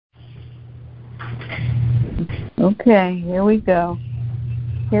Okay, here we go.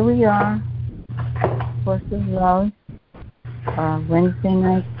 Here we are. Course of Love, Wednesday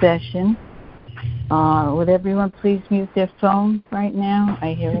night session. Would everyone please mute their phone right now?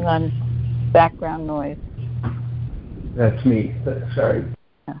 I hear a lot of background noise. That's me. Sorry.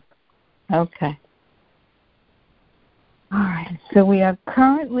 Okay. All right. So we are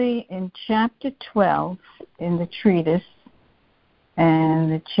currently in Chapter 12 in the treatise,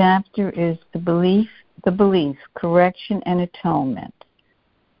 and the chapter is the belief, correction, and atonement.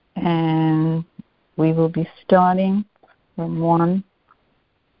 And we will be starting from 1.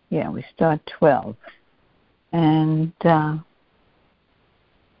 Yeah, we start 12. And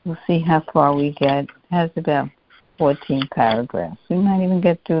we'll see how far we get. It has about 14 paragraphs. We might even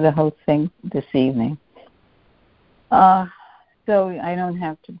get through the whole thing this evening. So I don't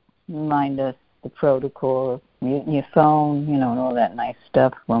have to remind us the protocol of muting your phone, and all that nice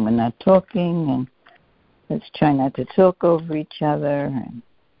stuff when we're not talking. And let's try not to talk over each other. And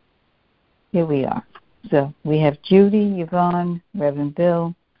here we are. So we have Judy, Yvonne, Reverend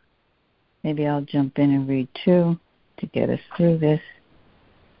Bill. Maybe I'll jump in and read too to get us through this.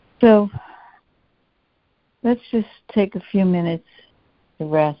 So let's just take a few minutes to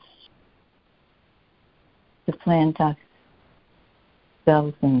rest, to plant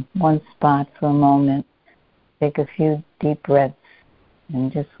ourselves in one spot for a moment, take a few deep breaths,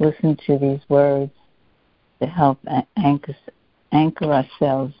 and just listen to these words to help anchor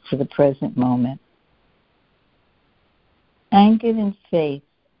ourselves to the present moment. Anchored in faith,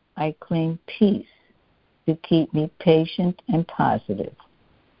 I claim peace to keep me patient and positive,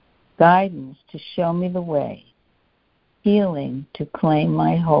 guidance to show me the way, healing to claim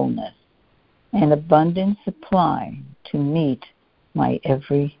my wholeness, and abundant supply to meet my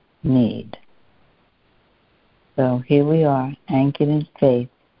every need. So here we are, anchored in faith,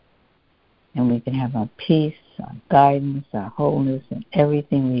 and we can have our peace, our guidance, our wholeness, and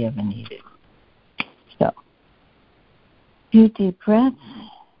everything we ever needed. So, a few deep breaths,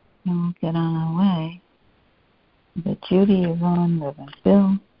 and we'll get on our way. But Judy, Yvonne, Reverend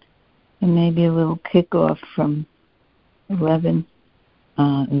Bill, and maybe a little kickoff from 11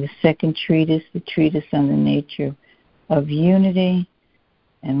 in the second treatise, the treatise on the nature of unity.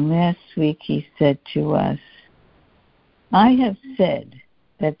 And last week he said to us, I have said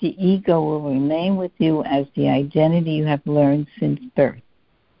that the ego will remain with you as the identity you have learned since birth,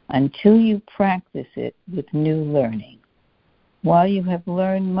 until you practice it with new learning. While you have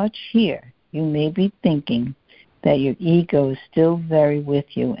learned much here, you may be thinking that your ego is still very with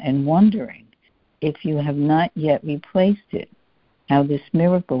you and wondering, if you have not yet replaced it, how this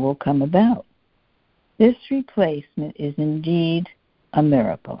miracle will come about. This replacement is indeed a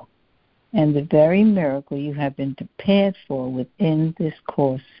miracle, and the very miracle you have been prepared for within this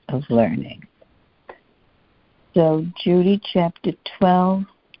course of learning. So, Judy, chapter 12,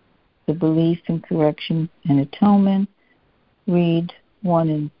 the belief in correction and atonement, read 1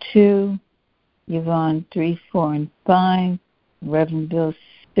 and 2, Yvonne 3, 4, and 5, Reverend Bill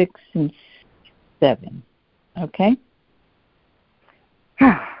 6 and 7. Okay?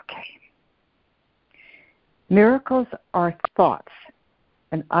 Okay. Miracles are thoughts,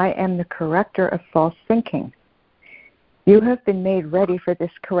 and I am the corrector of false thinking. You have been made ready for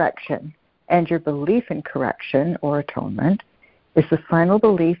this correction, and your belief in correction or atonement is the final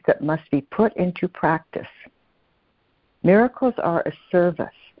belief that must be put into practice. Miracles are a service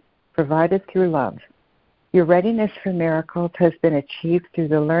provided through love. Your readiness for miracles has been achieved through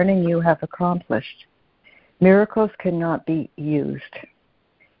the learning you have accomplished. Miracles cannot be used,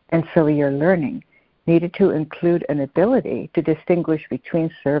 and so your learning needed to include an ability to distinguish between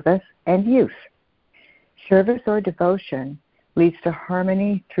service and use. Service or devotion leads to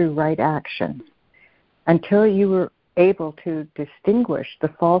harmony through right action. Until you were able to distinguish the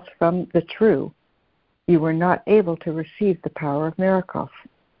false from the true, you were not able to receive the power of miracles.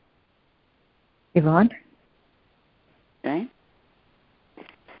 Yvonne? Okay.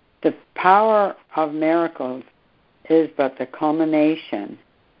 The power of miracles is but the culmination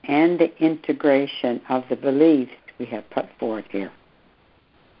and the integration of the beliefs we have put forth here.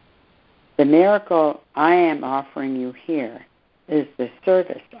 The miracle I am offering you here is the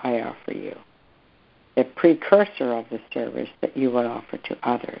service I offer you, the precursor of the service that you will offer to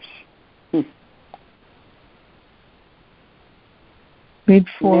others. Read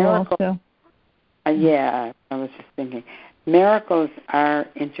 4 also. Yeah, I was just thinking. Miracles are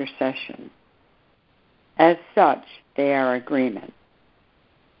intercession. As such, they are agreement.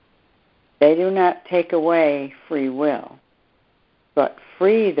 They do not take away free will, but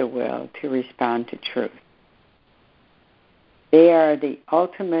free the will to respond to truth. They are the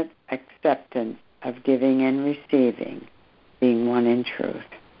ultimate acceptance of giving and receiving, being one in truth.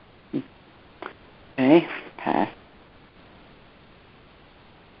 Okay, pass.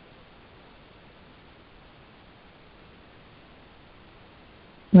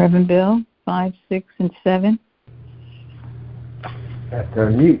 Reverend Bill, 5, 6, and 7. That's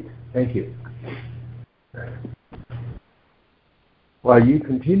unmute. Thank you. While you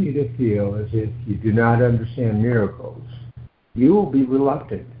continue to feel as if you do not understand miracles, you will be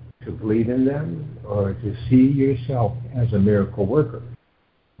reluctant to believe in them or to see yourself as a miracle worker.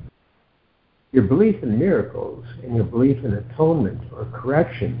 Your belief in miracles and your belief in atonement or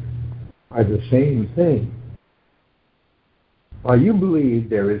correction are the same thing. While you believe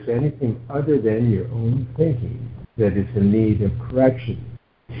there is anything other than your own thinking that is in need of correction,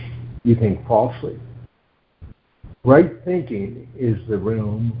 you think falsely. Right thinking is the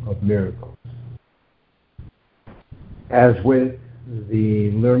realm of miracles. As with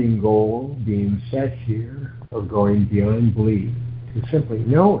the learning goal being set here of going beyond belief to simply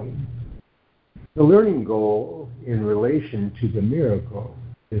knowing, the learning goal in relation to the miracle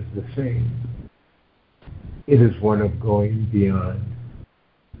is the same. It is one of going beyond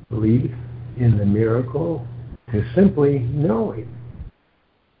belief in the miracle to simply knowing.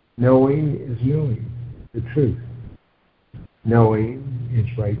 Knowing is knowing the truth. Knowing is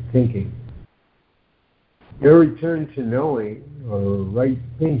right thinking. Your return to knowing or right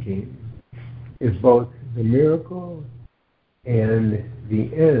thinking is both the miracle and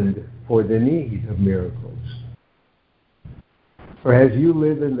the end for the need of miracles. For as you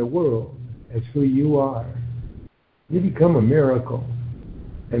live in the world as who you are, you become a miracle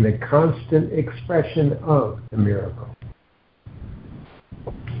and the constant expression of the miracle.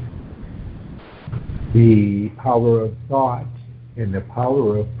 The power of thought and the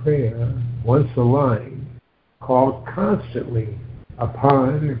power of prayer, once aligned, call constantly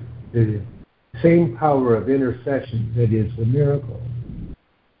upon the same power of intercession that is the miracle.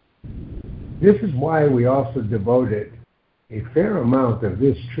 This is why we also devoted a fair amount of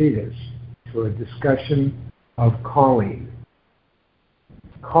this treatise to a discussion of calling.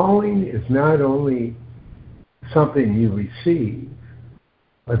 Calling is not only something you receive,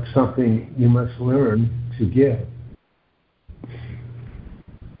 but something you must learn to give.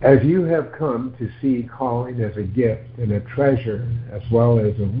 As you have come to see calling as a gift and a treasure as well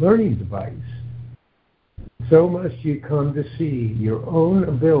as a learning device, so must you come to see your own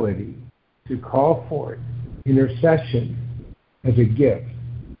ability to call forth intercession as a gift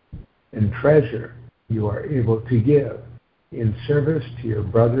and treasure you are able to give in service to your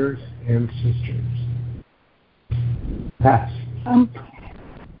brothers and sisters. Pass.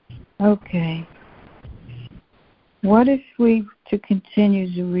 Okay. What if we to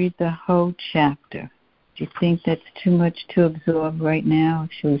continue to read the whole chapter? Do you think that's too much to absorb right now?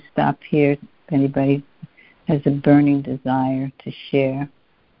 Should we stop here if anybody has a burning desire to share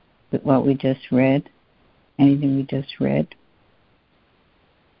with what we just read? Anything we just read?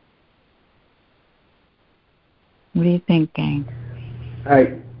 What do you think, gang?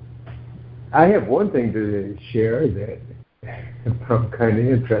 I have one thing to share that I found kind of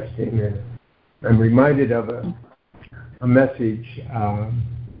interesting. And I'm reminded of a message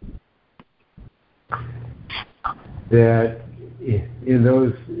that in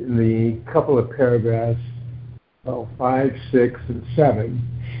the couple of paragraphs, 5, 6, and 7,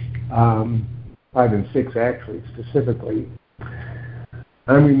 5 and 6 actually specifically,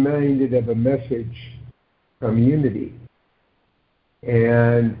 I'm reminded of a message from Unity.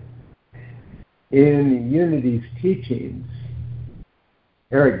 And in Unity's teachings,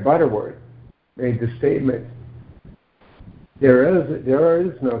 Eric Butterworth made the statement, there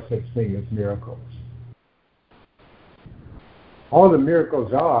is no such thing as miracles. All the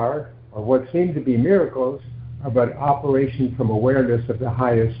miracles are, or what seem to be miracles, are but operation from awareness of the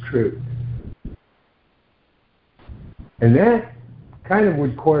highest truth. And that kind of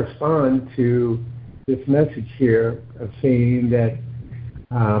would correspond to this message here of saying that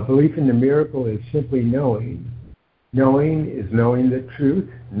belief in the miracle is simply knowing. Knowing is knowing the truth.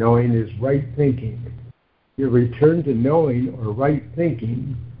 Knowing is right thinking. Your return to knowing or right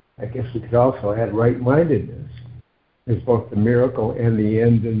thinking, I guess we could also add right-mindedness, is both the miracle and the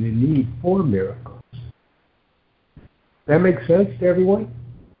end and the need for miracles. That makes sense to everyone?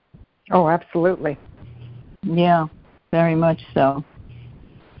 Oh, absolutely. Yeah, very much so.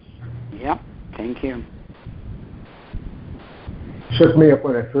 Yep, thank you. Shook me up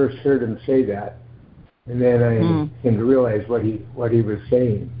when I first heard him say that, and then I came to realize what he was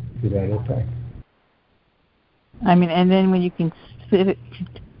saying to that effect. I mean, and then when you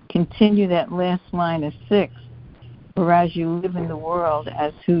continue that last line of 6, whereas you live in the world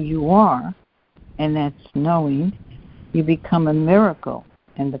as who you are, and that's knowing, you become a miracle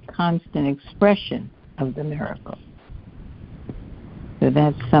and the constant expression of the miracle. So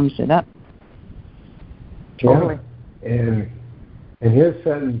that sums it up. Totally. Yeah. And his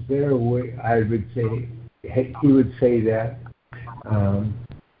sentence there, I would say, he would say that,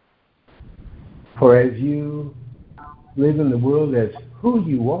 for as you live in the world as who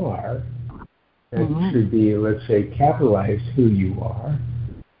you are, that should be, let's say, capitalized who you are,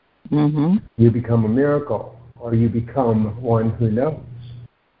 you become a miracle, or you become one who knows,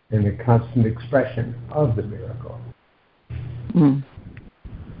 and the constant expression of the miracle.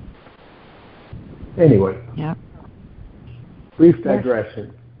 Anyway. Yeah. Brief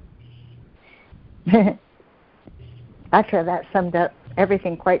digression. Actually, that summed up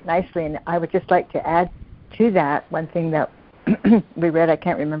everything quite nicely, and I would just like to add to that one thing that we read, I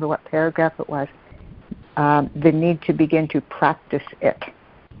can't remember what paragraph it was, the need to begin to practice it.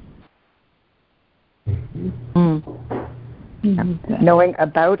 Knowing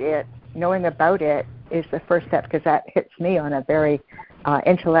about it is the first step, because that hits me on a very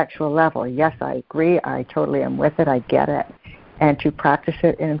intellectual level. Yes, I agree. I totally am with it. I get it. And to practice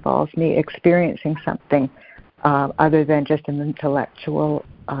it involves me experiencing something other than just an intellectual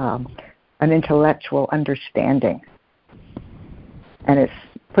understanding. And it's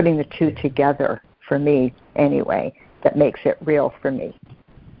putting the two together, for me anyway, that makes it real for me.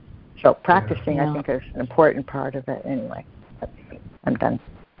 So practicing, I think, is an important part of it anyway. I'm done.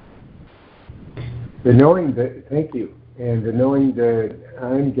 The knowing that, thank you, and the knowing that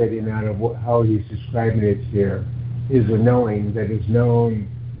I'm getting out of how he's describing it here is a knowing that is known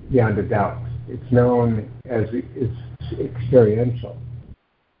beyond a doubt. It's known as it's experiential,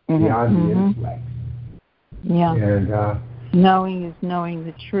 beyond the intellect. Yeah. And knowing is knowing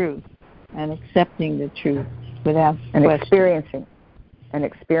the truth and accepting the truth without question.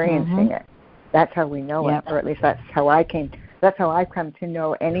 Experiencing it. That's how we know it, or at least that's how I come to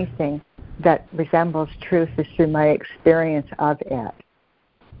know anything that resembles truth, is through my experience of it.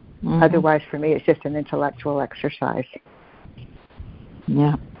 Otherwise, for me, it's just an intellectual exercise.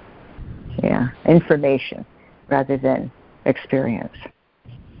 Yeah. Information rather than experience.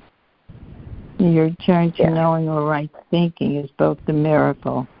 Your return to knowing or right thinking is both the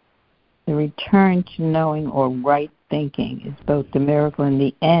miracle. The return to knowing or right thinking is both the miracle and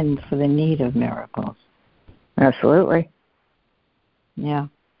the end for the need of miracles. Absolutely. Yeah.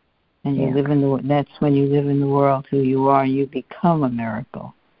 And you live that's when you live in the world who you are, and you become a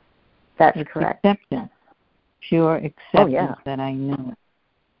miracle. That's correct. Acceptance. Pure acceptance that I know.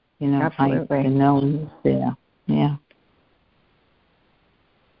 Absolutely. The knowing is there. Yeah.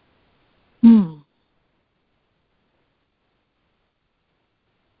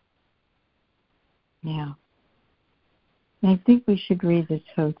 Yeah. I think we should read this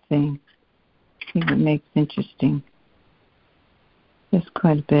whole thing. I think it makes interesting. Just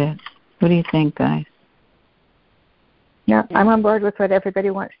quite a bit. What do you think, guys? Yeah, I'm on board with what everybody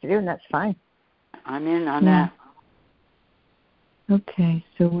wants to do, and that's fine. I'm in on that. Okay,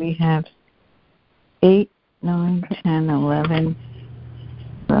 so we have 8, 9, 10, 11,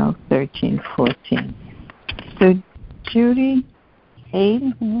 12, 13, 14. So, Judy, 8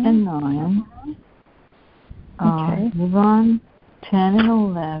 and 9. Yvonne, 10 and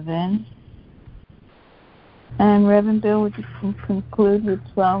 11. And Reverend Bill, would you conclude with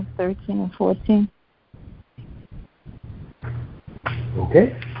 12, 13, and 14?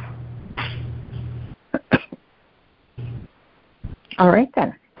 Okay. All right,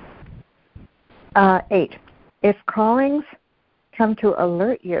 then. 8. If callings come to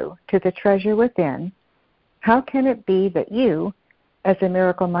alert you to the treasure within, how can it be that you, as a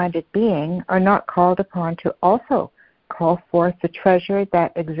miracle-minded being, are not called upon to also call forth the treasure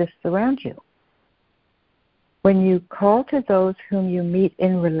that exists around you? When you call to those whom you meet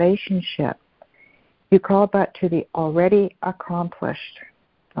in relationship, you call but to the already accomplished.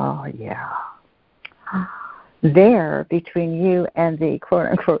 Oh, yeah. There, between you and the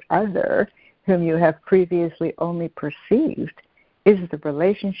quote-unquote other, whom you have previously only perceived, is the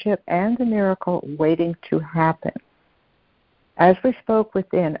relationship and the miracle waiting to happen. As we spoke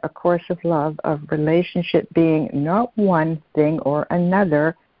within A Course of Love of relationship being not one thing or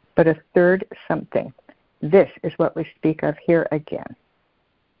another, but a third something, this is what we speak of here again.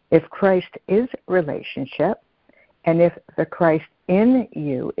 If Christ is relationship, and if the Christ in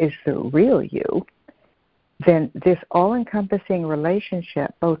you is the real you, then this all-encompassing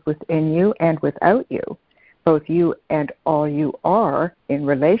relationship, both within you and without you, both you and all you are in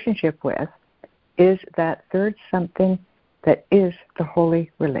relationship with, is that third something that is the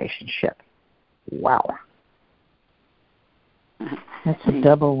holy relationship. Wow. That's a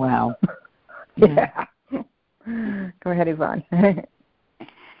double wow. Yeah. Go ahead, Yvonne.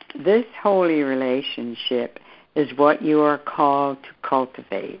 This holy relationship is what you are called to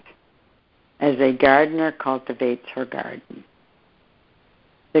cultivate, as a gardener cultivates her garden.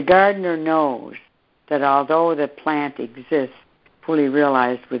 The gardener knows that although the plant exists fully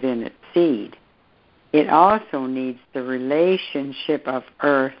realized within its seed, it also needs the relationship of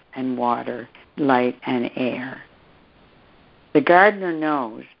earth and water, light and air. The gardener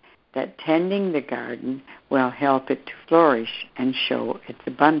knows that tending the garden will help it to flourish and show its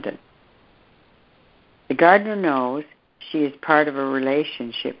abundance. The gardener knows she is part of a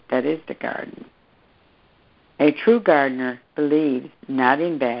relationship that is the garden. A true gardener believes not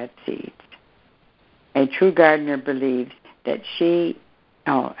in bad seeds. A true gardener believes not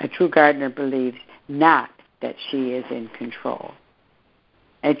that she is in control.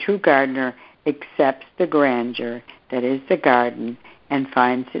 A true gardener accepts the grandeur that is the garden and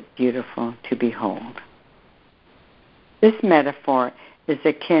finds it beautiful to behold. This metaphor is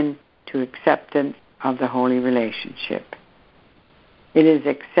akin to acceptance of the holy relationship. It is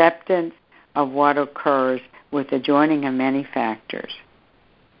acceptance of what occurs with the joining of many factors,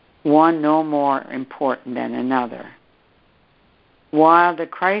 one no more important than another. While the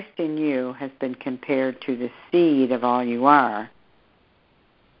Christ in you has been compared to the seed of all you are,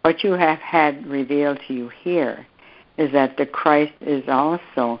 what you have had revealed to you here is that the Christ is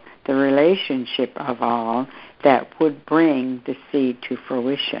also the relationship of all that would bring the seed to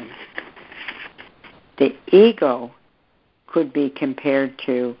fruition. The ego could be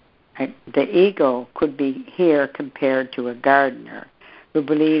here compared to a gardener who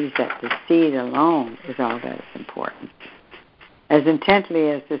believes that the seed alone is all that is important. As intently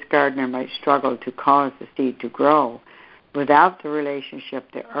as this gardener might struggle to cause the seed to grow, without the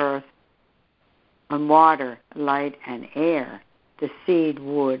relationship to earth and water, light and air, the seed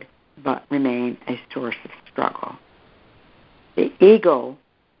would but remain a source of struggle. The ego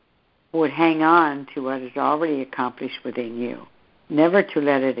would hang on to what is already accomplished within you, never to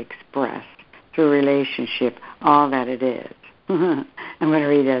let it express through relationship all that it is. I'm going to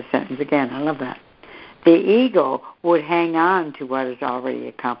read that sentence again. I love that. The ego would hang on to what is already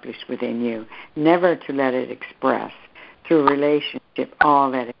accomplished within you, never to let it express through relationship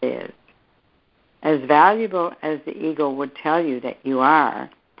all that it is. As valuable as the ego would tell you that you are,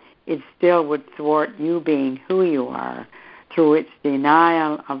 it still would thwart you being who you are through its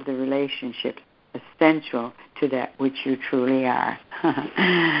denial of the relationships essential to that which you truly are.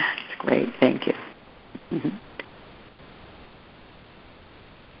 It's great. Thank you.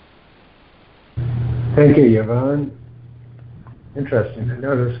 Thank you, Yvonne. Interesting to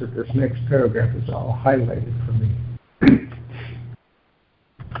notice that this next paragraph is all highlighted for me.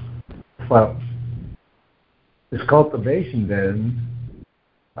 Well, this cultivation then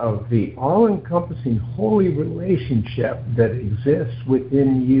of the all-encompassing holy relationship that exists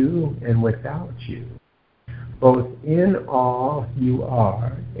within you and without you, both in all you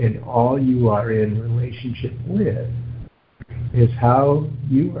are and all you are in relationship with, is how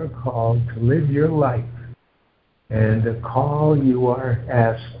you are called to live your life and the call you are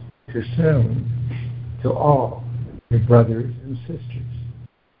asked to sound to all your brothers and sisters.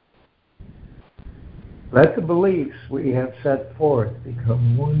 Let the beliefs we have set forth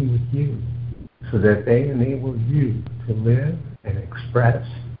become one with you, so that they enable you to live and express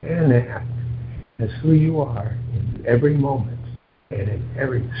and act as who you are in every moment and in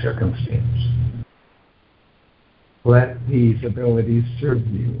every circumstance. Let these abilities serve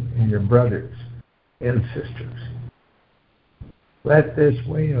you and your brothers and sisters. Let this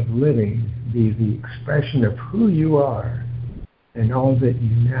way of living be the expression of who you are and all that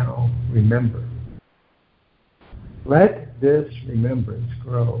you now remember. Let this remembrance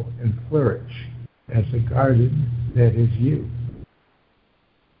grow and flourish as a garden that is you.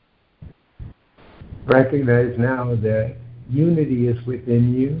 Recognize now that unity is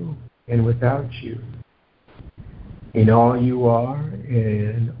within you and without you, in all you are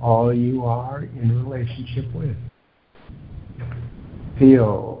and all you are in relationship with.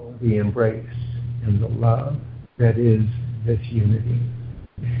 Feel the embrace and the love that is this unity,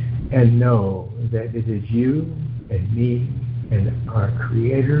 and know that it is you and me and our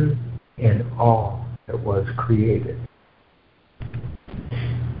Creator and all that was created.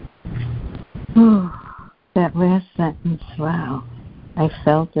 Oh, that last sentence, wow. I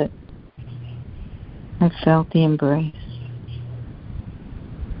felt it. I felt the embrace.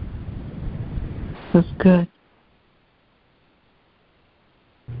 It was good.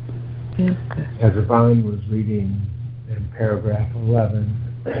 It was good. As Yvonne was reading in paragraph 11,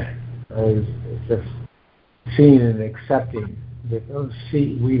 I was just seeing and accepting that those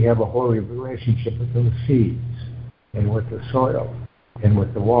seeds, we have a holy relationship with those seeds and with the soil and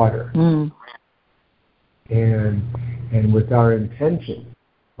with the water and with our intention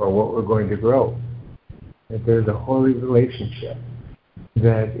for what we're going to grow. That there's a holy relationship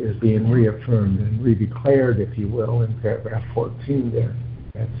that is being reaffirmed and redeclared, if you will, in paragraph 14 there,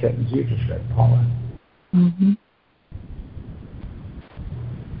 that sentence you just read, Paula. Mm-hmm.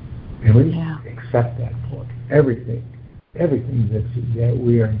 And we accept that point. Everything that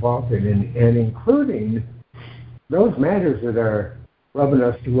we are involved in, and including those matters that are rubbing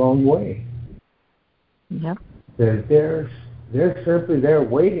us the wrong way. Yep. That they're simply there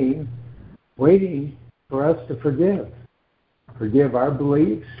waiting for us to forgive. Forgive our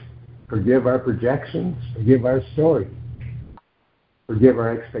beliefs, forgive our projections, forgive our story, forgive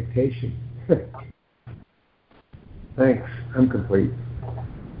our expectations. Thanks. I'm complete.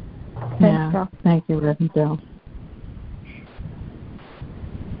 Yeah. Thank you, Reverend Bill.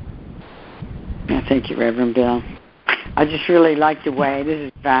 Yeah, thank you, Reverend Bill. I just really like the way, this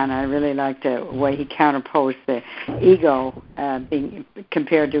is Van, I really like the way he counterposed the ego being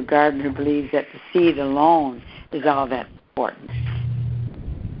compared to a gardener who believes that the seed alone is all that's important.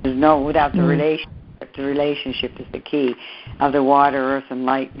 There's no, without the relationship is the key of the water, earth, and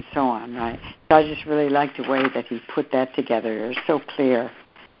light, and so on, right? So I just really like the way that he put that together. It's so clear.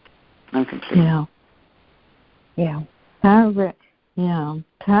 I'm complete. Yeah. Paragraph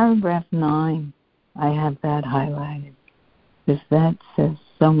 9, I have that highlighted, because that says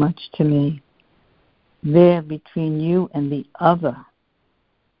so much to me. There between you and the other,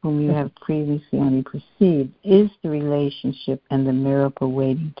 whom you have previously only perceived, is the relationship and the miracle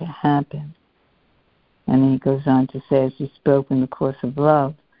waiting to happen. And then he goes on to say, as he spoke in the course of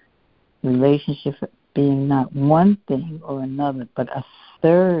love, relationship being not one thing or another, but a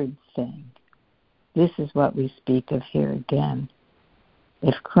third thing. This is what we speak of here again.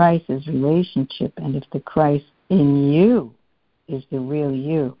 If Christ is relationship, and if the Christ in you is the real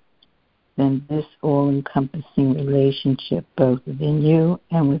you, then this all-encompassing relationship, both within you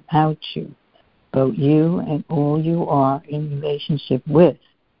and without you, both you and all you are in relationship with,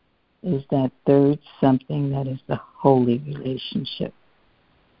 is that third something that is the holy relationship.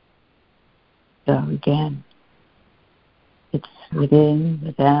 So again, it's within,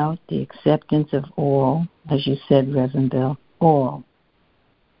 without, the acceptance of all, as you said, Reverend Bill, all.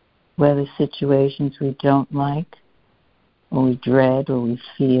 Whether situations we don't like, or we dread, or we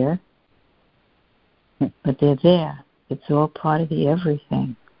fear, but they're there. It's all part of the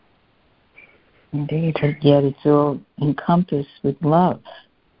everything. Indeed. But yet it's all encompassed with love.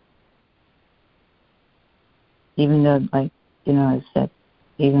 Even though, like, as that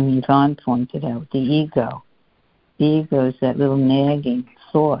even Yvonne pointed out, the ego. The ego is that little nagging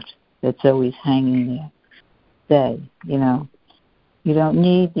thought that's always hanging there. Say, you don't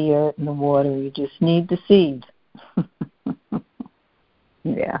need the earth and the water, you just need the seed.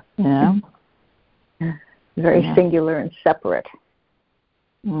 Yeah. Very singular and separate.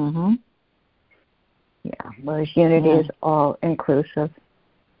 Mm-hmm. Yeah, whereas unity is all inclusive.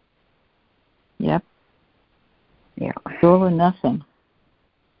 Yep. Yeah. It's all or nothing.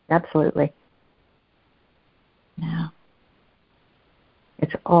 Absolutely. Yeah.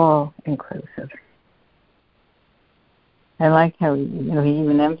 It's all inclusive. I like how he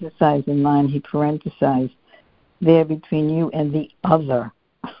even emphasized in mine, he parenthesized, there between you and the other.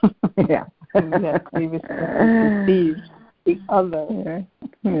 Yeah. The other.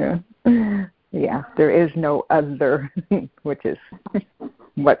 Yeah. There is no other, which is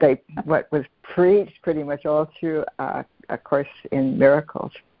what was preached pretty much all through A Course in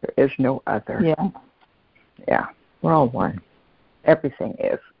Miracles. There is no other. Yeah. Yeah. We're all one. Everything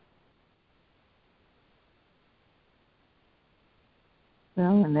is.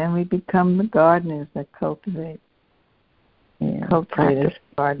 Well, and then we become the gardeners that cultivate. Yeah. Cultivators,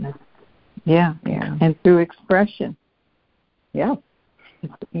 gardeners. Yeah. Yeah. And through expression. Yeah.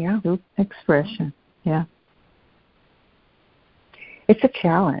 Yeah. Through expression. Yeah. It's a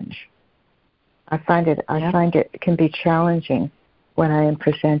challenge. I find it can be challenging when I am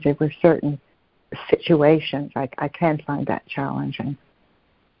presented with certain situations. I can find that challenging.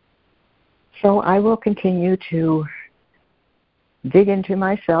 So I will continue to dig into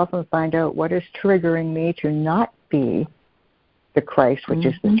myself and find out what is triggering me to not be the Christ, which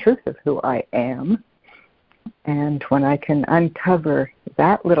is the truth of who I am. And when I can uncover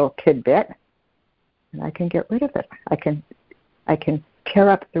that little tidbit, and I can get rid of it. I can tear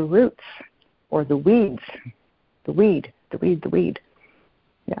up the roots or the weeds. The weed.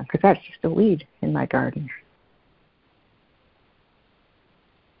 Yeah, because that's just a weed in my garden.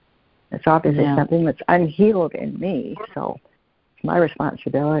 It's obviously something that's unhealed in me, so It's my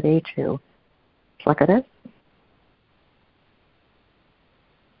responsibility to pluck it out.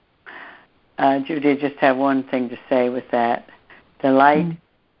 Judy, I just have one thing to say with that. The light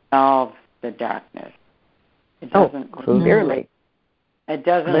solves the darkness. It doesn't clearly. It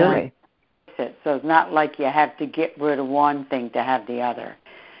doesn't clearly. It. So it's not like you have to get rid of one thing to have the other.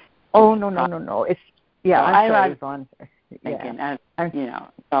 Oh, no. It's, I'm sorry, Yvonne.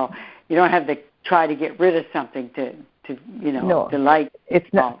 So you don't have to try to get rid of something to the light.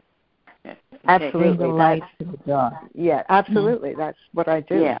 It's not. Absolutely. The light to the dark. Yeah, absolutely. That's what I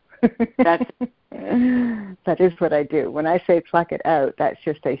do. Yeah. That is what I do. When I say pluck it out, that's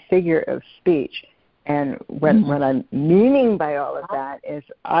just a figure of speech. And what I'm meaning by all of that is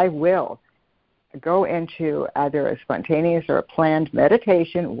I will go into either a spontaneous or a planned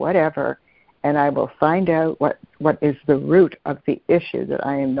meditation, whatever, and I will find out what is the root of the issue, that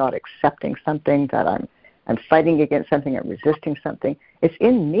I am not accepting something, that I'm fighting against something, I'm resisting something. It's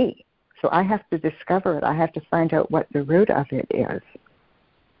in me. So I have to discover it. I have to find out what the root of it is.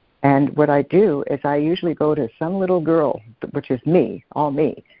 And what I do is I usually go to some little girl, which is me, all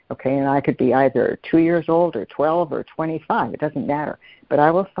me, okay? And I could be either 2 years old or 12 or 25. It doesn't matter. But I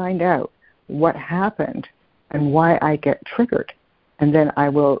will find out what happened and why I get triggered. And then I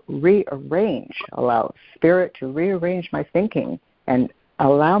will allow Spirit to rearrange my thinking and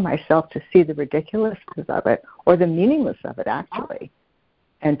allow myself to see the ridiculousness of it, or the meaningless of it, actually,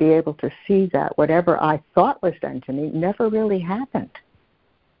 and be able to see that whatever I thought was done to me never really happened.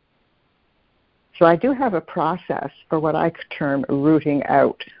 So I do have a process for what I term rooting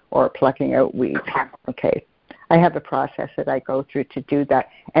out or plucking out weeds. Okay, I have a process that I go through to do that.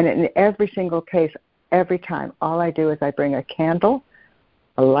 And in every single case, every time, all I do is I bring a candle,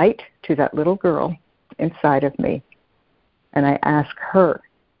 a light to that little girl inside of me, and I ask her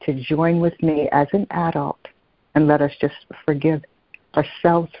to join with me as an adult and let us just forgive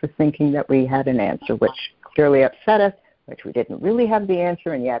ourselves for thinking that we had an answer, which clearly upset us, which we didn't really have the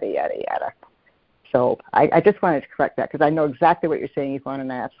answer, and yada, yada, yada. So I just wanted to correct that, because I know exactly what you're saying, Yvonne,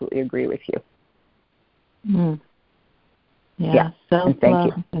 and I absolutely agree with you. Yeah,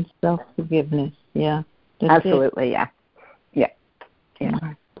 self-love and self-forgiveness. Yeah, absolutely. Yeah.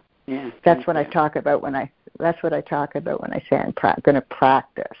 That's what I talk about when I say I'm going to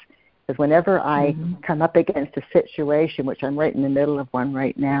practice. Because whenever I come up against a situation, which I'm right in the middle of one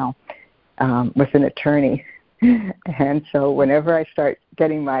right now with an attorney, and so whenever I start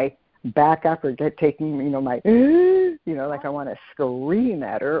getting my back up or taking, my, like I want to scream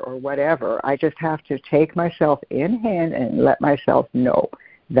at her or whatever, I just have to take myself in hand and let myself know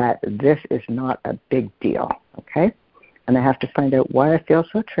that this is not a big deal, okay? And I have to find out why I feel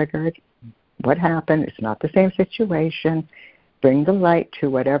so triggered, what happened. It's not the same situation. Bring the light to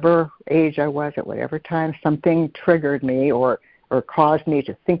whatever age I was at whatever time something triggered me or caused me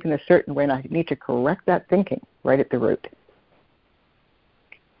to think in a certain way, and I need to correct that thinking right at the root.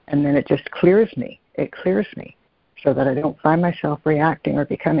 And then it just clears me. It clears me so that I don't find myself reacting or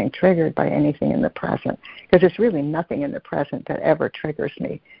becoming triggered by anything in the present. Because there's really nothing in the present that ever triggers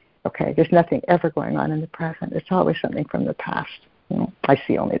me. Okay, there's nothing ever going on in the present. It's always something from the past. I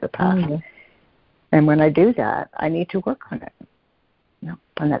see only the past. And when I do that, I need to work on it.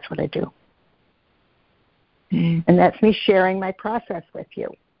 And that's what I do. And that's me sharing my process with you.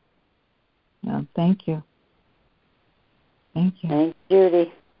 Oh, thank you. Thank you,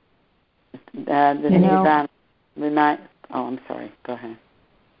 Judy. I'm sorry. Go ahead.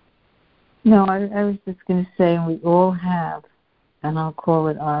 No, I was just going to say, we all have, and I'll call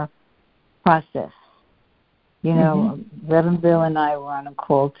it our process. Reverend Bill and I were on a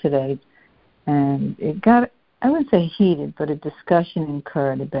call today, and it got, I wouldn't say heated, but a discussion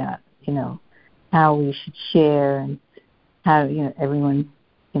occurred about, how we should share and how, everyone,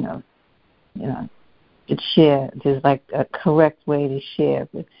 should share. There's like a correct way to share.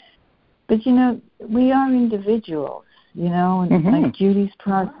 But we are individuals, and like Judy's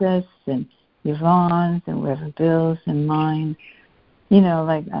process and Yvonne's and Reverend Bill's and mine.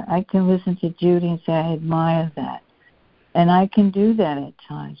 Like I can listen to Judy and say, I admire that. And I can do that at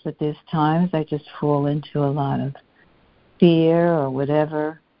times, but there's times I just fall into a lot of fear or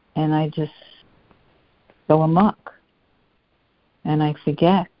whatever, and I just go amok. And I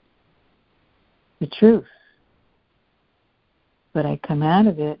forget the truth. But I come out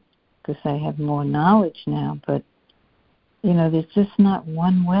of it because I have more knowledge now, but, there's just not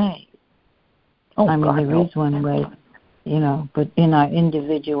one way. There is one way, but in our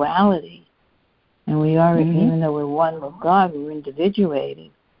individuality, and we are, even though we're one with God, we're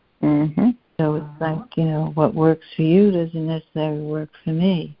individuated. So it's like, what works for you doesn't necessarily work for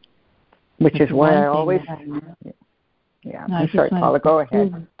me. Which is why I always... Yeah. No, I'm sorry, Paula. Go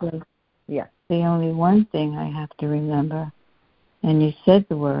ahead. Yeah. The only one thing I have to remember, and you said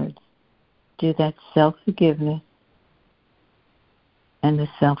the words, do that self-forgiveness and the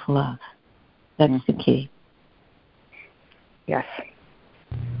self-love. That's the key. Yes.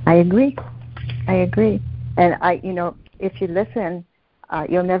 I agree. And if you listen,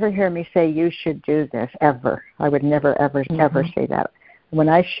 you'll never hear me say you should do this, ever. I would never, ever, ever say that. When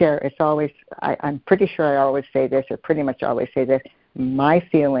I share, it's always, I'm pretty sure I always say this, or pretty much always say this, my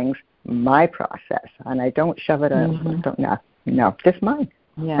feelings, my process. And I don't shove it out. No, just mine.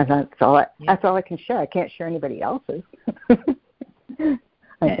 Yeah. And that's all I can share. I can't share anybody else's. I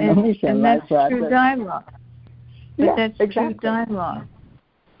can only share my process. And that's true dialogue. But that's exactly. true dialogue.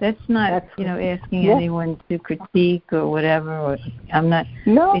 That's not, asking anyone to critique or whatever. Or I'm not.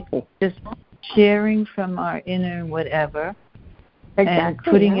 No. It's just sharing from our inner whatever, and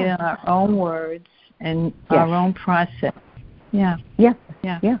putting it in our own words and our own process. Yeah.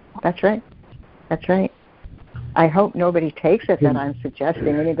 That's right. I hope nobody takes it that I'm suggesting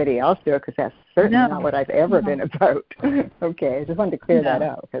anybody else do it, because that's certainly not what I've ever been about. Okay, I just wanted to clear that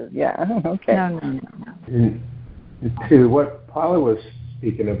out. Okay. No. To what Paula was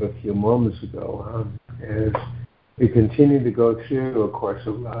speaking of a few moments ago, as we continue to go through A Course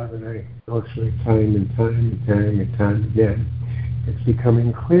of Love, and I go through it time and time again, it's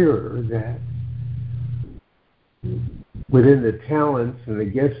becoming clearer that within the talents and the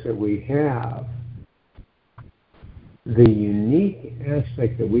gifts that we have, the unique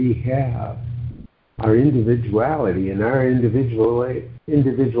aspect that we have, our individuality and our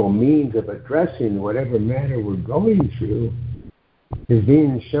individual means of addressing whatever matter we're going through, is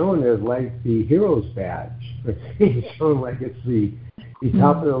being shown as like the hero's badge. It's being shown like it's the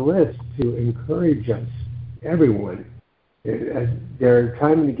top of the list to encourage us, everyone. There are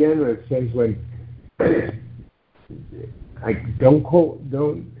time and again where it says, when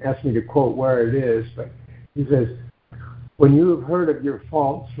don't ask me to quote where it is, but he says, when you have heard of your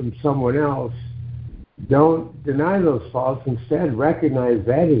faults from someone else, don't deny those faults. Instead, recognize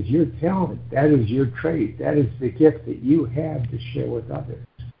that is your talent, that is your trait, that is the gift that you have to share with others.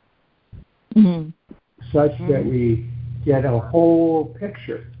 Such that we get a whole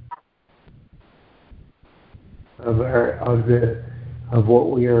picture of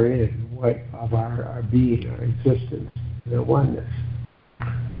what we are in, of our being, our existence, the oneness.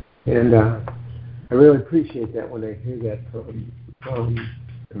 And I really appreciate that when I hear that from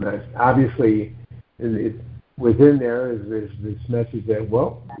and that obviously within there is this message that,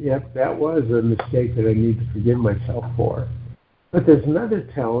 that was a mistake that I need to forgive myself for. But there's another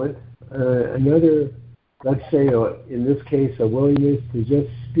talent, let's say, in this case, a willingness to just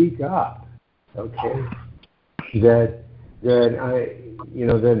speak up. Okay, I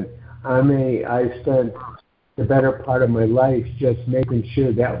spent the better part of my life just making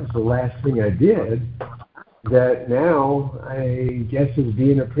sure that was the last thing I did, that now I guess is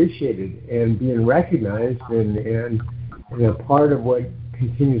being appreciated and being recognized and a part of what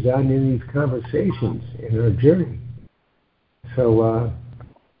continues on in these conversations in our journey. So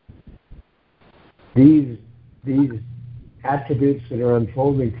these attributes that are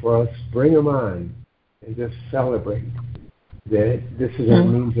unfolding for us, bring them on and just celebrate that this is our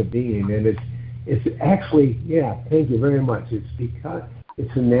means of being. And it's actually, thank you very much. It's because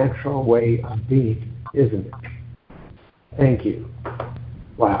it's a natural way of being, isn't it? Thank you.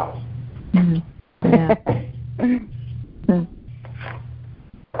 Wow. Yeah.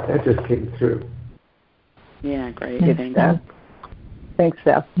 That just came through. Yeah, great. Thanks,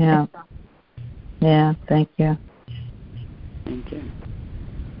 Steph. Yeah, thank you. Thank you.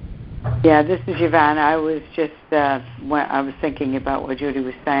 Yeah, this is Yvonne. I was just when I was thinking about what Judy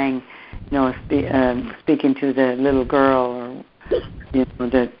was saying, speaking to the little girl, or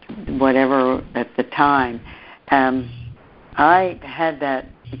the whatever at the time. I had that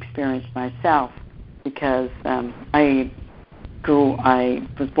experience myself because I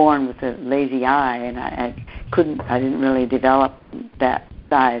was born with a lazy eye, and I didn't really develop that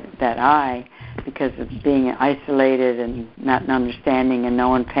side, that eye, because of being isolated and not understanding and no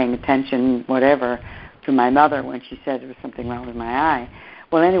one paying attention, whatever, to my mother when she said there was something wrong with my eye.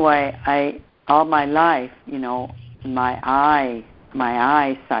 Well, anyway, all my life, my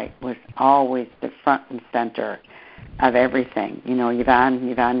eyesight was always the front and center of everything.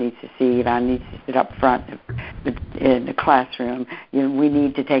 Yvonne needs to see, Yvonne needs to sit up front in the classroom. We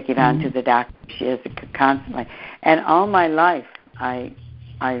need to take Yvonne to the doctor. She is constantly. And all my life, I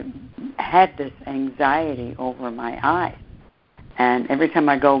had this anxiety over my eyes. And every time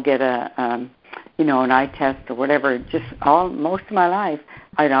I go get an eye test or whatever, most of my life,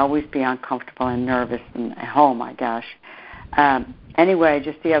 I'd always be uncomfortable and nervous and, oh my gosh. Anyway,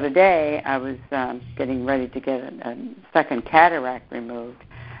 just the other day, I was getting ready to get a second cataract removed,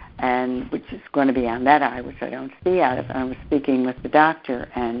 and which is going to be on that eye, which I don't see out of. And I was speaking with the doctor,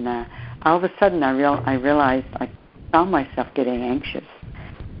 and all of a sudden, I realized I found myself getting anxious,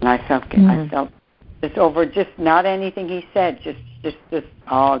 and I felt just over just not anything he said, just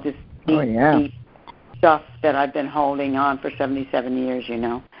deep stuff that I've been holding on for 77 years, you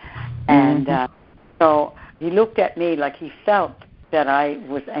know. And so he looked at me like he felt that I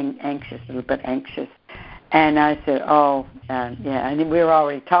was anxious, a little bit anxious. And I said, and we were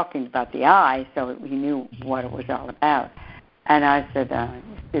already talking about the eye, so he knew what it was all about. And I said,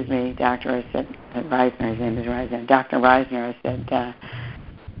 excuse me, doctor, I said, Reisner, his name is Reisner, Dr. Reisner, I said,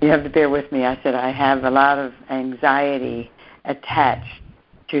 you have to bear with me. I said, I have a lot of anxiety attached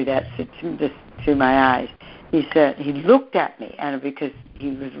to to my eyes. He said, he looked at me, and because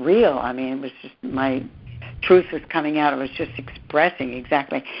he was real, I mean, it was just my truth was coming out. I was just expressing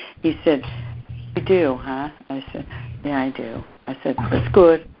exactly. He said, "You do, huh?" I said, "Yeah, I do." I said, "That's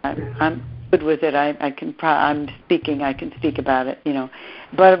good. I'm good with it. I'm speaking. I can speak about it, you know."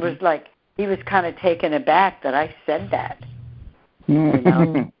 But it was like he was kind of taken aback that I said that. You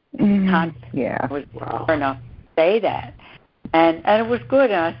know, was fair enough to say that. And it was good,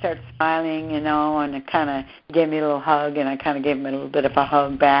 and I started smiling, you know, and it kind of gave me a little hug, and I kind of gave him a little bit of a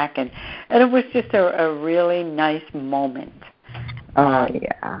hug back, and it was just a really nice moment.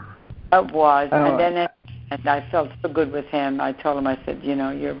 It was, and then I felt so good with him. I told him, I said, you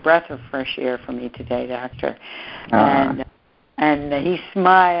know, you're a breath of fresh air for me today, doctor. And he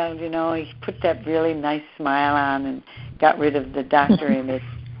smiled, you know, he put that really nice smile on and got rid of the doctor image.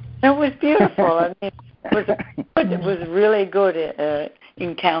 It was beautiful. I mean, it was a really good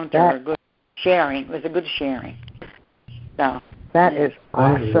encounter, a good sharing. It was a good sharing. So that is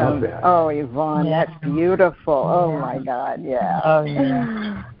awesome. Oh, Yvonne, that's beautiful. Oh my God, Oh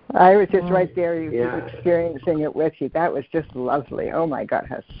yeah. I was just right there experiencing it with you. That was just lovely. Oh my God,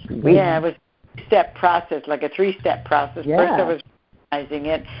 how sweet. Yeah, it was a step process, like a 3-step process. Yeah. First I was realizing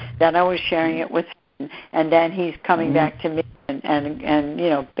it, then I was sharing it with him, and then he's coming back to me and you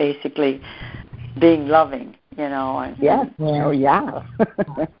know, basically being loving, you know. And, Oh, yeah.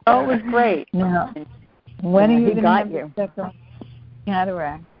 Oh, it was great. Now, when are you going to have the second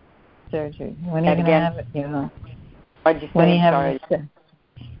cataract surgery? When are you going to have it? You know. What'd you say? When are you having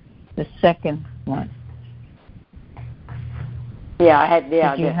the second one? Yeah, I had.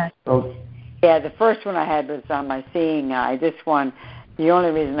 Yeah, the first one I had was on my seeing eye. This one, the only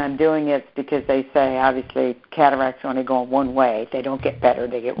reason I'm doing it is because they say obviously cataracts only go one way. They don't get better;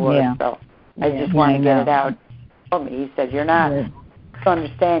 they get worse. Yeah. So I just want to get it out. He told me, he said, "You're not. You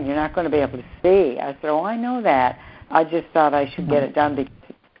understand? You're not going to be able to see." I said, "Oh, I know that. I just thought I should get it done because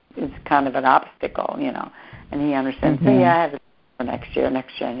it's kind of an obstacle, you know." And he understands. So I have it for next year,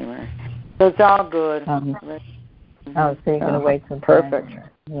 next January. So it's all good. So you're going to wait till perfect. January.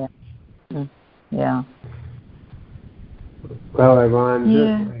 Yeah. Yeah. Well, Yvonne,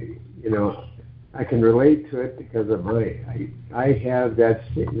 you know, I can relate to it because of I have those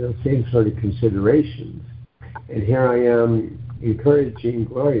same sort of considerations, and here I am encouraging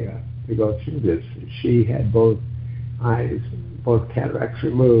Gloria to go through this. She had both cataracts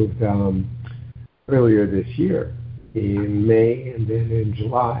removed earlier this year, in May and then in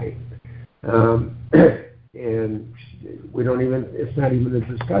July, and it's not even a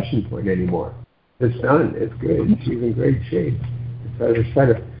discussion point anymore. It's done. It's good. She's in great shape, et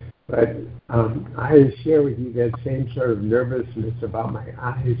cetera. But I share with you that same sort of nervousness about my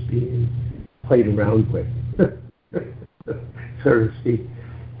eyes being played around with, so to speak.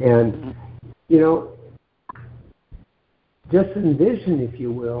 And, you know, just envision, if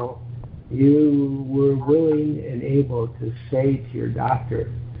you will, you were willing and able to say to your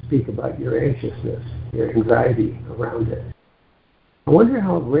doctor, speak about your anxiousness, your anxiety around it. I wonder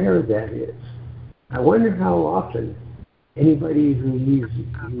how rare that is. I wonder how often anybody who he's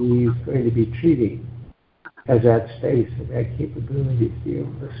going to be treating has that space and that capability to be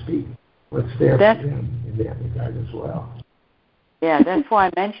able to speak what's there for them in that regard as well. Yeah, that's why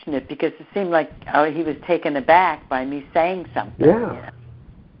I mentioned it, because it seemed like he was taken aback by me saying something. Yeah.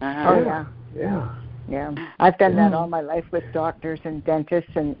 Yeah. I've done that all my life with doctors and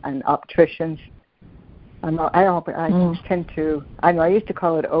dentists and opticians. I used to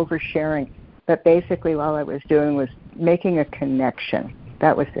call it oversharing, but basically all I was doing was making a connection.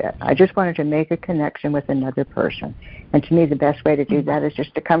 That was it. I just wanted to make a connection with another person. And to me, the best way to do that is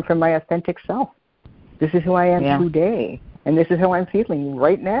just to come from my authentic self. This is who I am today, and this is how I'm feeling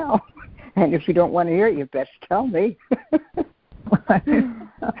right now. And if you don't want to hear it, you best tell me.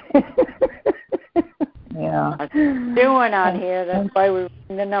 Yeah. Doing on here. That's why we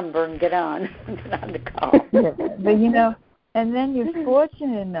ring the number and get on the call. But and then you're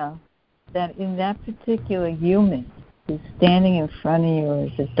fortunate enough that in that particular human who's standing in front of you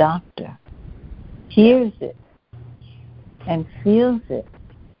as a doctor hears it and feels it,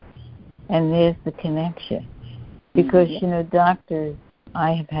 and there's the connection. Because doctors,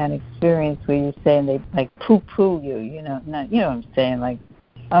 I have had experience where you say, and they like poo-poo you, not, you know what I'm saying, like,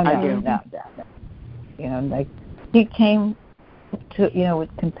 oh no. Like he came to with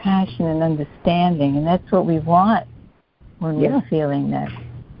compassion and understanding, and that's what we want when we're feeling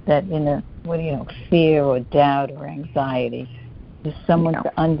that inner fear or doubt or anxiety. There's someone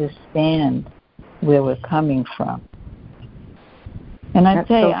to understand where we're coming from. And I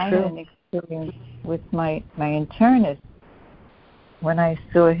say I had an experience with my internist when I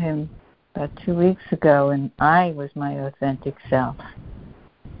saw him about 2 weeks ago, and I was my authentic self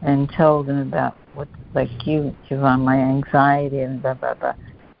and told him about what, like you, Yvonne, my anxiety and blah, blah, blah.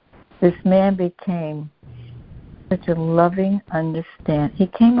 This man became such a loving understand. He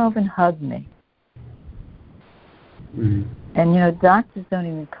came over and hugged me. Mm-hmm. And, doctors don't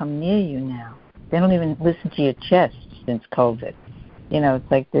even come near you now. They don't even listen to your chest since COVID.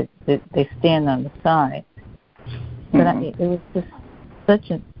 It's like they stand on the side. But it was just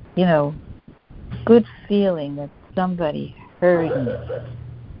such a, good feeling that somebody heard me.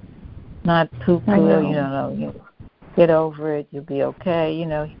 Not poo-poo, get over it, you'll be okay.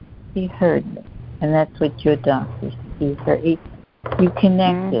 He heard me. And that's what your doctor sees. You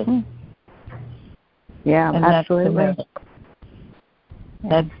connected. Mm-hmm. Yeah, and absolutely.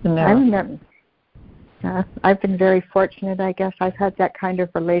 That's the miracle. I remember. I've been very fortunate, I guess. I've had that kind of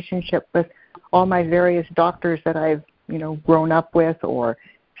relationship with all my various doctors that I've, grown up with or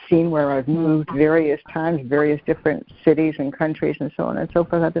seen where I've moved various times, various different cities and countries and so on and so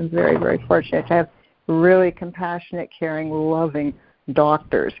forth. I've been very, very fortunate to have really compassionate, caring, loving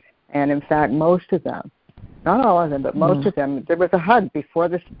doctors. And in fact, most of them, not all of them, but most of them, there was a hug before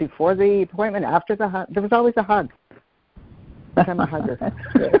the appointment, after the hug. There was always a hug. I'm a hugger.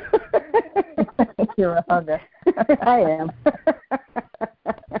 You're a hugger. I am.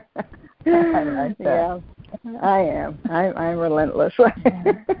 I like that. Yeah, I am. I'm relentless.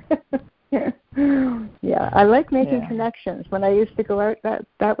 Yeah, I like making connections. When I used to go out,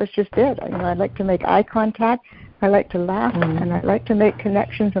 that was just it. I like to make eye contact. I like to laugh, and I like to make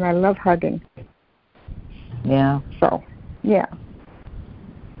connections, and I love hugging. Yeah. So, yeah.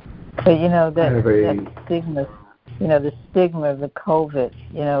 But that stigma. The stigma of the COVID,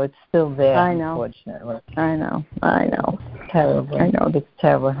 it's still there, I know. Unfortunately. I know. It's terrible. I know. It's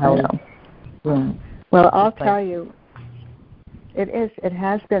terrible how Well, I'll tell you, it is. It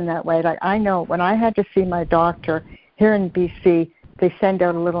has been that way. Like, I know when I had to see my doctor here in BC, they send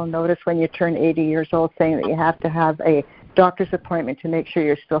out a little notice when you turn 80 years old saying that you have to have a doctor's appointment to make sure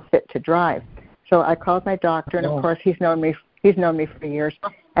you're still fit to drive. So I called my doctor, and of course he's known me for years.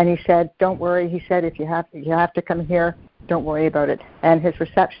 And he said, "Don't worry." He said, "If you have to come here, don't worry about it." And his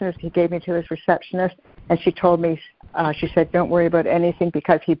receptionist, he gave me to his receptionist, and she told me, she said, "Don't worry about anything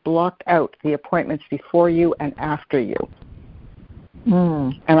because he blocked out the appointments before you and after you."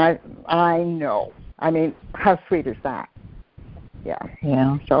 And I know. I mean, how sweet is that? Yeah.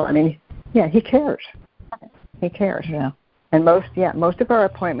 Yeah. So he cares. He cares. Yeah. And most of our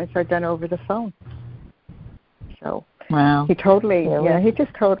appointments are done over the phone. So. Wow. He totally,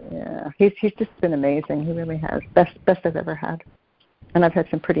 he's just been amazing. He really has. Best I've ever had. And I've had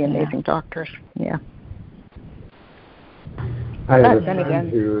some pretty amazing doctors. Yeah. I have a friend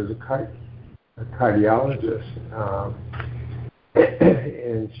who is a cardiologist,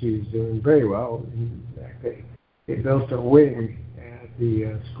 and she's doing very well. In fact, they built a wing at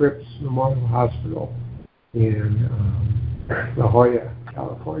the Scripps Memorial Hospital in La Jolla,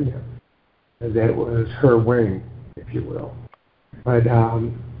 California. That was her wing, if you will. But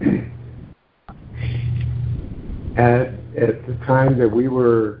at the time that we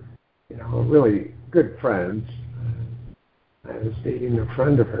were, really good friends, I was dating a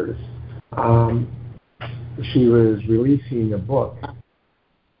friend of hers. She was releasing a book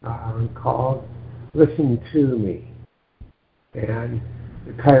called "Listen to Me," and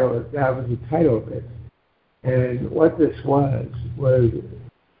that was the title of it. And what this was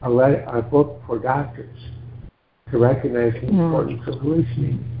a book for doctors to recognize the importance of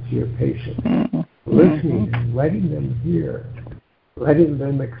listening to your patient, listening and letting them hear, letting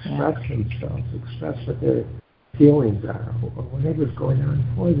them express themselves, express what their feelings are, or whatever's going on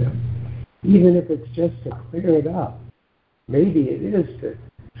for them. Even if it's just to clear it up, maybe it is to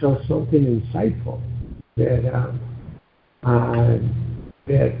show something insightful that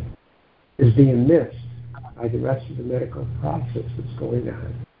is being missed by the rest of the medical process that's going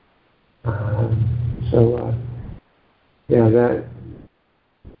on. Yeah, that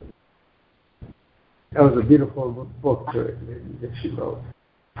was a beautiful book that she wrote,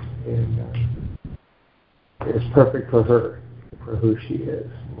 and it's perfect for her, for who she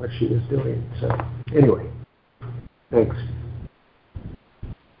is, what she was doing. So anyway, thanks.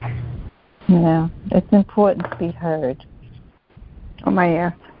 Yeah, it's important to be heard. Oh my,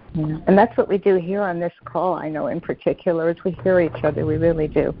 yeah. And that's what we do here on this call, I know in particular, is we hear each other. We really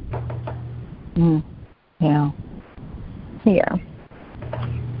do. Yeah. Yeah.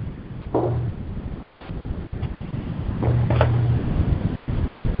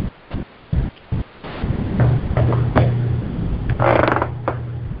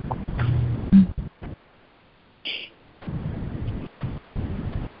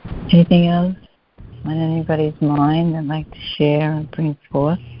 Anything else on anybody's mind they'd like to share and bring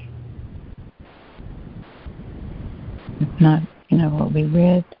forth? If not, what we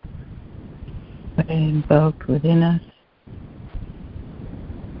read, what it invoked within us.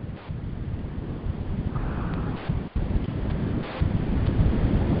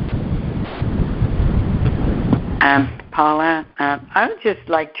 Paula, I would just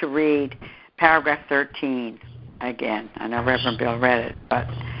like to read paragraph 13 again. I know Reverend Bill read it, but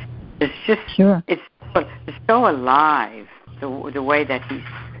it's just it's so alive the way that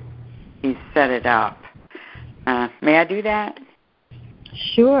he's set it up. May I do that?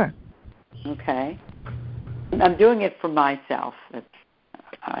 Sure. Okay. I'm doing it for myself,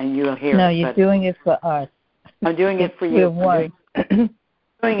 and you'll hear it. No, you're doing it for us. I'm doing it for you.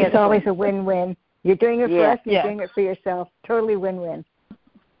 It's always a win-win. You're doing it for us, and you're doing it for yourself. Totally win-win.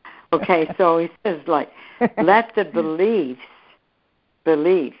 Okay, so he says, let the beliefs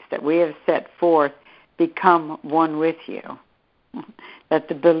that we have set forth become one with you. Let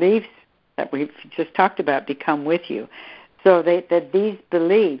the beliefs that we've just talked about become with you. So that these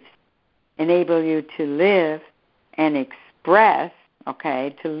beliefs enable you to live and express,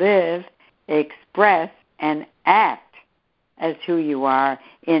 to live, express, and act as who you are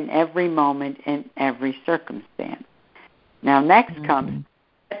in every moment, in every circumstance. Now, next comes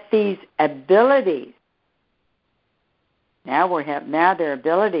these abilities. Now their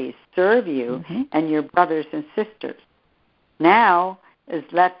abilities serve you and your brothers and sisters. Now is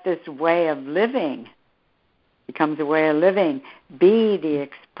let this way of living becomes a way of living be the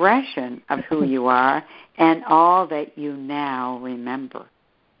expression of who you are and all that you now remember.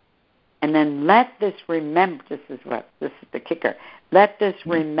 And then let this this is the kicker. Let this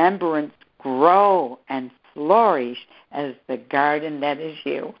remembrance grow and flourish as the garden that is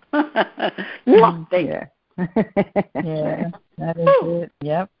you. Yeah, that is it.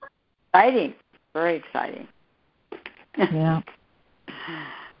 Yep. Exciting. Very exciting. Yeah.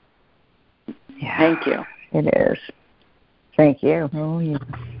 Thank you. It is. Thank you. Oh, yeah.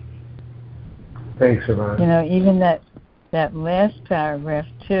 Thanks, Yvonne. Even that last paragraph,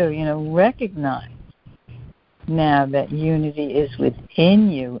 too, recognize now that unity is within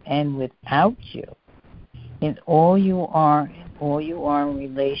you and without you, in all you are and all you are in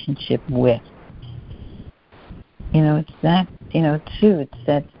relationship with. It's that, too, it's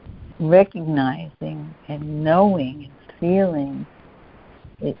that recognizing and knowing and feeling,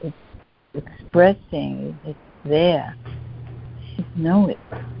 it's expressing, it's there. Just know it.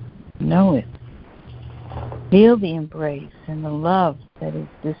 Know it. Feel the embrace and the love that is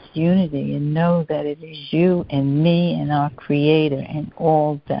this unity, and know that it is you and me and our Creator and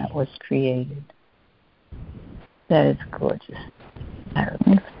all that was created. That is gorgeous.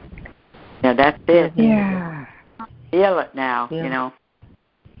 Yeah, that's it. Yeah. Feel it now,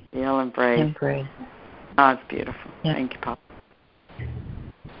 Feel embrace. Embrace. Oh, it's beautiful. Yep. Thank you, Papa.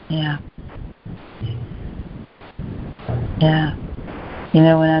 Yeah. Yeah.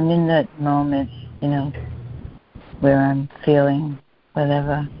 When I'm in that moment, where I'm feeling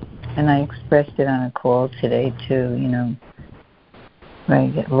whatever, and I expressed it on a call today too, where I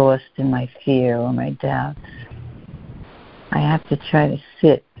get lost in my fear or my doubts, I have to try to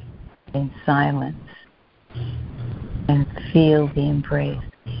sit in silence and feel the embrace.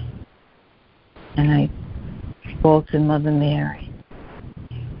 And I fall to Mother Mary.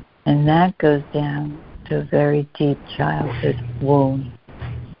 And that goes down to a very deep childhood wound.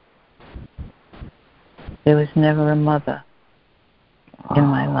 There was never a mother in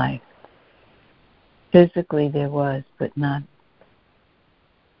my life. Physically there was, but not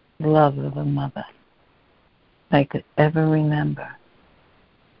love of a mother I could ever remember.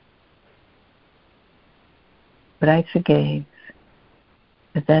 But I forgave.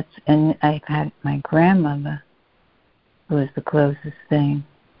 But and I've had my grandmother, who was the closest thing.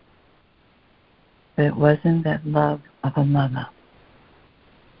 but it wasn't that love of a mother.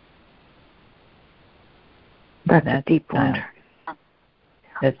 That's a deep one.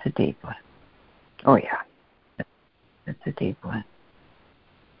 That's a deep one. Oh, yeah. That's a deep one.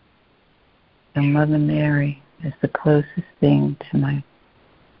 So Mother Mary is the closest thing to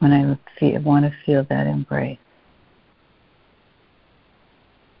when I want to feel that embrace.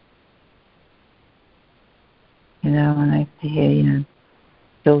 When I hear,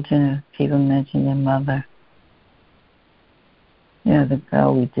 children or people mention their mother.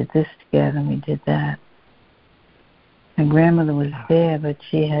 We did this together and we did that. My grandmother was there, but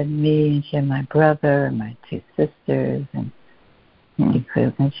she had me and she had my brother and my two sisters, and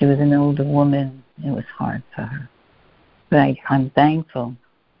she was an older woman. It was hard for her. But I'm thankful.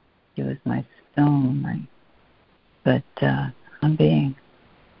 She was my stone, but I'm being,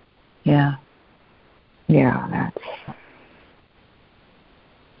 yeah. Yeah,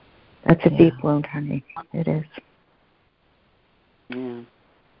 that's a deep wound, honey. It is. Yeah.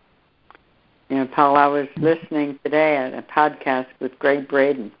 Paul, I was listening today at a podcast with Greg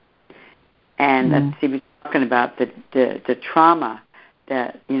Braden, and he was talking about the trauma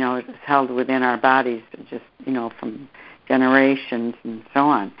that, is held within our bodies, just, from generations and so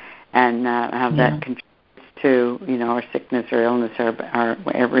on, and how that contributes to, our sickness or illness or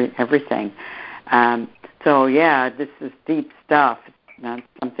everything. So, this is deep stuff. It's not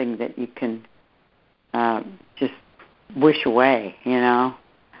something that you can just wish away,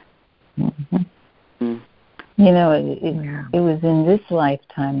 Mm-hmm. It was in this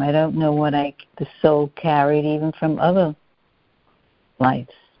lifetime. I don't know what the soul carried even from other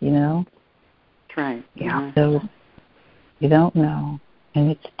lives, That's right. Yeah. So you don't know.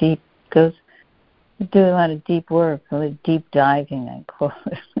 And it's deep. We do a lot of deep work, a lot of deep diving, I call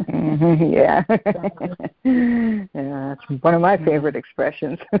it. Mm-hmm, yeah. Yeah, that's one of my favorite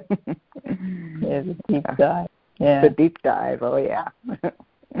expressions. Yeah, the deep dive. Yeah. The deep dive, oh yeah.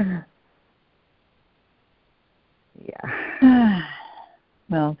 Yeah.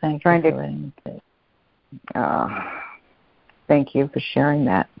 Well, thank you for letting me say. Thank you for sharing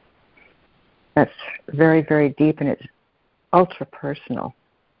that. That's very, very deep, and it's ultra personal.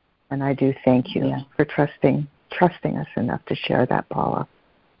 And I do thank you for trusting us enough to share that, Paula.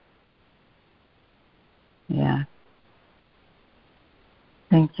 Yeah.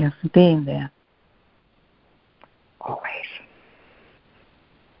 Thank you for being there. Always.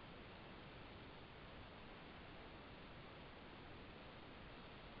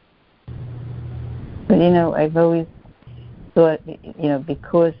 But, I've always thought,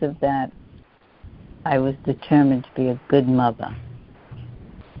 because of that, I was determined to be a good mother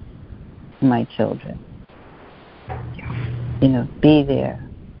to my children. Be there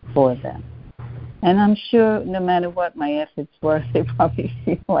for them. And I'm sure no matter what my efforts were, they probably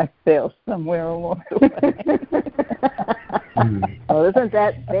feel like failed somewhere along the way. Well, isn't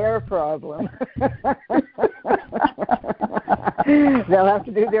that their problem? They'll have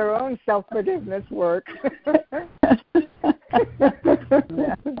to do their own self-forgiveness work.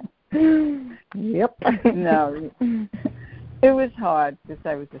 Yep. No, it was hard because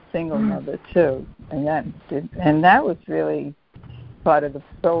I was a single mother too, and that was really part of the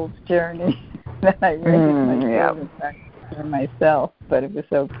soul's journey. That I raised my children back for myself, but it was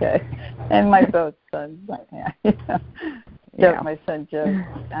okay. And my both sons, my son Joe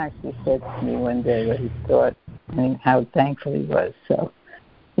actually said to me one day what he thought and how thankful he was. So,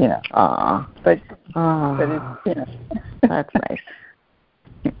 but it's that's nice.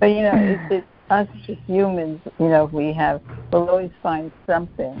 But it's us as humans. We'll always find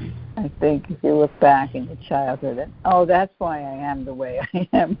something. I think if you look back in your childhood, and that's why I am the way I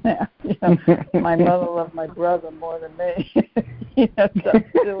am now. My mother loved my brother more than me. Something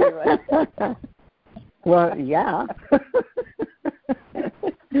silly like that. Well, yeah.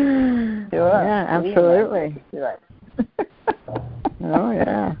 Sure. Yeah, absolutely. Right. Oh,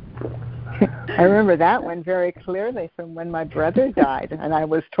 yeah. I remember that one very clearly from when my brother died, and I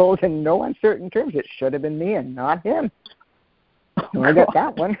was told in no uncertain terms it should have been me and not him. So I got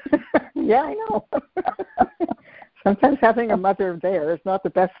that one. Yeah, I know. Sometimes having a mother there is not the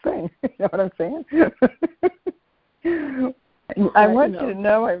best thing. You know what I'm saying? I want you to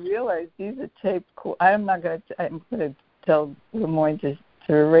know. I realize these are taped. I'm going to tell Lemoyne to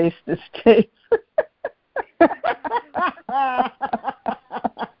erase this tape.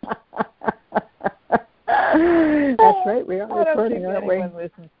 That's right. We are recording, aren't we? I don't think anyone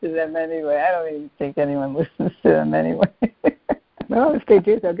listens to them anyway. I don't even think anyone listens to them anyway. Well, if they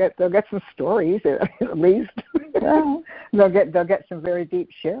do, they'll get some stories at least. Yeah. They'll get some very deep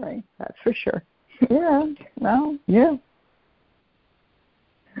sharing. That's for sure. Yeah. Well. Yeah.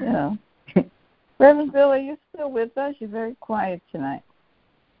 Reverend Bill, are you still with us? You're very quiet tonight.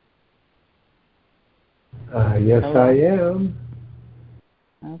 Yes, Hello. I am.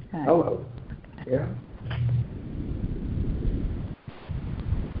 Okay. Hello. Yeah.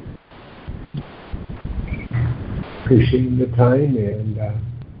 Appreciating the time, and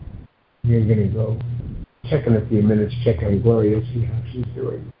you're going to go check in a few minutes, check on Gloria, see how she's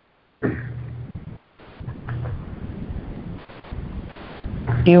doing.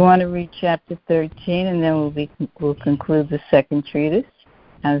 Do you want to read chapter 13, and then we'll conclude the second treatise?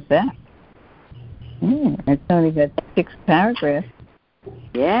 How's that? It's only got 6 paragraphs.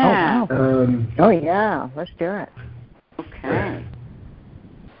 Yeah. Oh, wow. Yeah. Let's do it. Okay.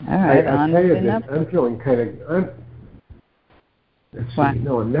 All right. I tell you that I'm feeling kind of. Let's see.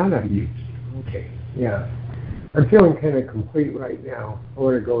 No, I'm not on mute. Okay. Yeah. I'm feeling kind of complete right now. I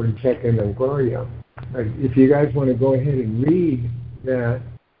want to go and check in on Gloria. If you guys want to go ahead and read that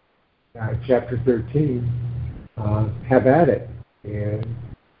chapter 13, have at it, and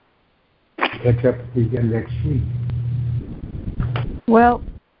catch up with you again next week. Well,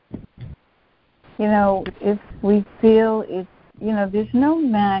 if we feel it's, there's no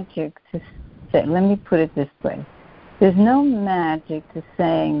magic to say, let me put it this way. There's no magic to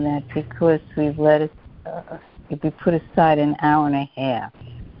saying that because we've if we put aside an hour and a half,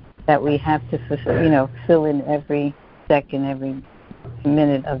 that we have to, fill in every second, every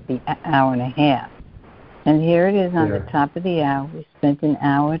minute of the hour and a half. And here it is on the top of the hour. We spent an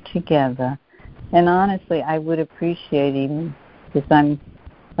hour together. And honestly, I would appreciate even, because I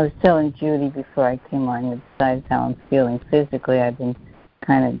was telling Judy before I came on, besides how I'm feeling physically, I've been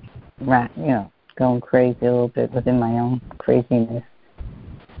kind of, going crazy a little bit within my own craziness.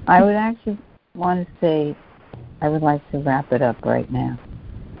 I would actually want to say I would like to wrap it up right now.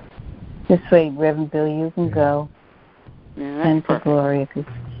 This way, Reverend Bill, you can go and to Gloria.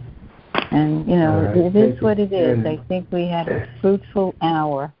 And, it is what it is. I think we had a fruitful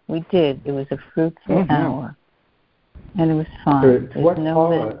hour. We did. It was a fruitful hour. And it was fun. What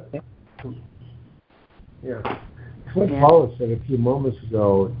Paula said a few moments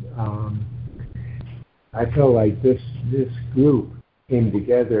ago, I feel like this group came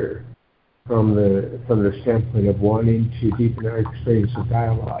together from the standpoint of wanting to deepen our experience of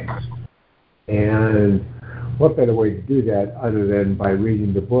dialogues. And what better way to do that other than by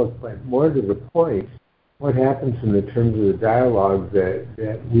reading the book? But more to the point, what happens in the terms of the dialogue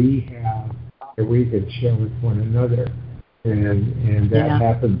that we have, that we can share with one another. And that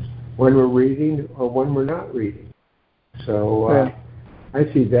happens when we're reading or when we're not reading. So I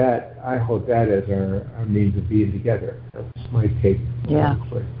see that, I hold that as our means of being together. That's my take. Yeah.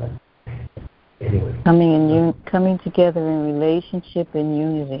 But anyway. Coming together in relationship and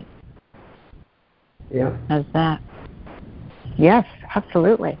unity. Yeah. How's that? Yes,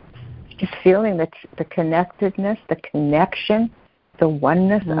 absolutely. Just feeling the connectedness, the connection, the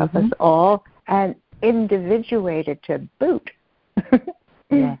oneness of us all, and individuated to boot.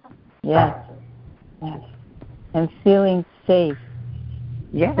 Yes. And feeling safe.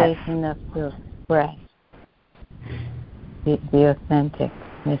 Yes. Safe enough to express the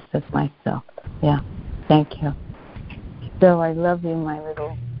authenticness of myself. Yeah. Thank you. So I love you, my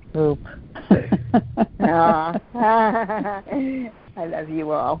little group. I love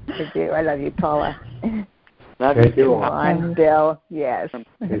you all. I do. I love you, Paula. Love you all. I'm Bill. Yes.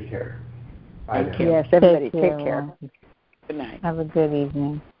 Take care. Bye. Yes, everybody, take care. Good night. Have a good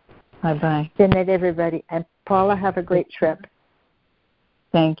evening. Bye-bye. Good night, everybody. And Paula, have a great trip.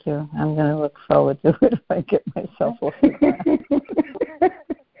 Thank you. I'm going to look forward to it if I get myself off the ground.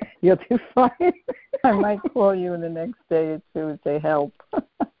 You'll do fine. I might call you in the next day or two and say help.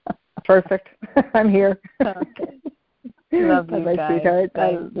 Perfect. I'm here. Okay. Love you, Bye-bye, guys. sweetheart.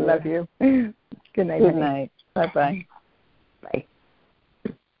 Thank I love you. Good night. Good night. Bye-bye.